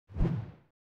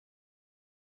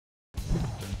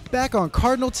Back on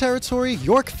Cardinal territory,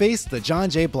 York faced the John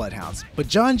Jay Bloodhounds, but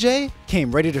John Jay came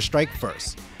ready to strike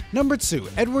first. Number 2,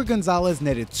 Edward Gonzalez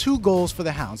netted 2 goals for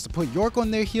the Hounds to put York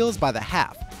on their heels by the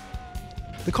half.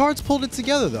 The Cards pulled it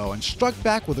together though and struck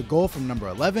back with a goal from number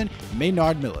 11,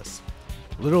 Menard Millus.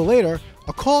 A little later,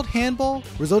 a called handball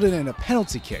resulted in a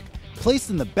penalty kick, placed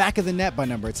in the back of the net by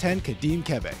number 10, Khadim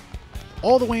Kebe.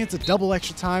 All the way into double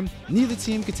extra time, neither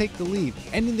team could take the lead,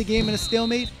 ending the game in a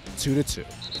stalemate 2-2.